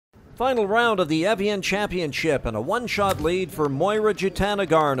Final round of the Evian Championship and a one-shot lead for Moira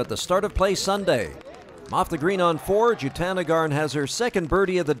Jutanagarn at the start of play Sunday. Off the green on 4, Jutanagarn has her second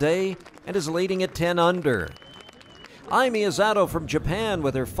birdie of the day and is leading at 10 under. Ai Miyazato from Japan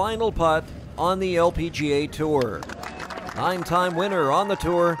with her final putt on the LPGA Tour. 9-time winner on the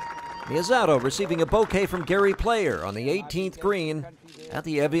tour, Miyazato receiving a bouquet from Gary Player on the 18th green at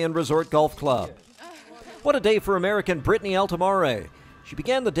the Evian Resort Golf Club. What a day for American Brittany Altomare. She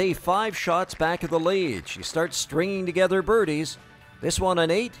began the day 5 shots back of the lead. She starts stringing together birdies. This one on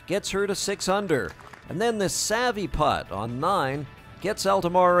 8 gets her to 6 under. And then this savvy putt on 9 gets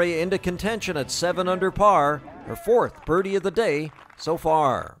Altomare into contention at 7 under par, her 4th birdie of the day so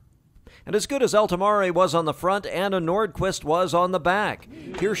far. And as good as Altomare was on the front, Anna Nordqvist was on the back.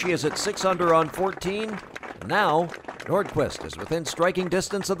 Here she is at 6 under on 14. And now, Nordqvist is within striking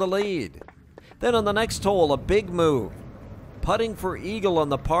distance of the lead. Then on the next hole, a big move. Putting for eagle on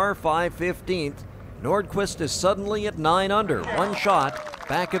the par 5 15th, Nordqvist is suddenly at 9 under, one shot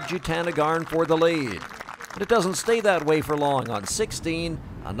back of Jutanagarn for the lead. But it doesn't stay that way for long. On 16,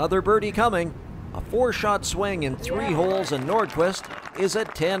 another birdie coming. A 4-shot swing in 3 holes, and Nordqvist is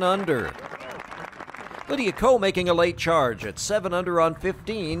at 10 under. Lydia Ko making a late charge at 7 under on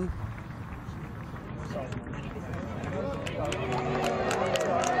 15.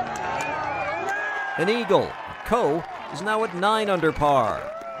 An eagle. Ko is now at 9 under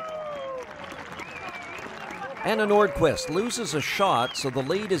par. Anna Nordqvist loses a shot, so the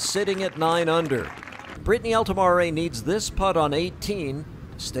lead is sitting at 9 under. Brittany Altomare needs this putt on 18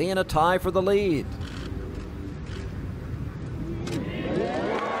 to stay in a tie for the lead.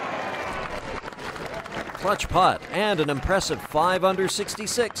 Clutch putt and an impressive 5 under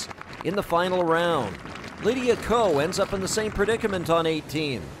 66 in the final round. Lydia Ko ends up in the same predicament on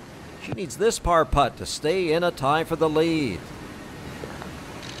 18. She needs this par putt to stay in a tie for the lead.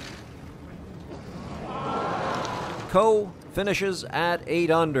 Ko finishes at 8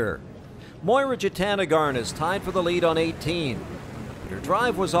 under. Moira Jutanagarn is tied for the lead on 18. But her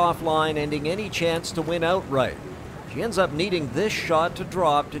drive was offline, ending any chance to win outright. She ends up needing this shot to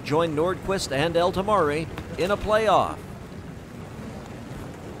drop to join Nordqvist and Altomare in a playoff.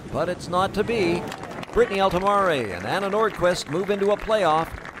 But it's not to be. Brittany Altomare and Anna Nordqvist move into a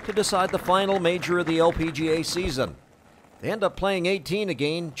playoff to decide the final major of the LPGA season. They end up playing 18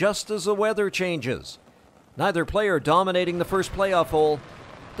 again just as the weather changes. Neither player dominating the first playoff hole.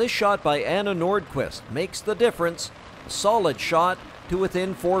 This shot by Anna Nordqvist makes the difference. A solid shot to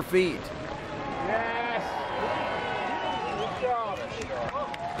within 4 feet. Yes.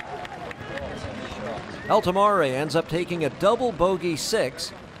 Altomare ends up taking a double bogey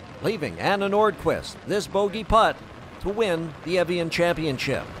 6, leaving Anna Nordqvist this bogey putt to win the Evian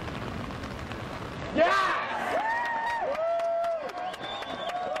Championship. Yeah.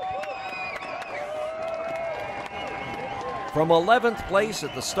 From 11th place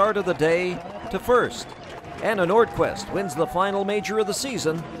at the start of the day to 1st, Anna Nordqvist wins the final major of the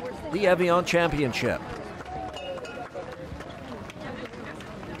season, the Evian Championship.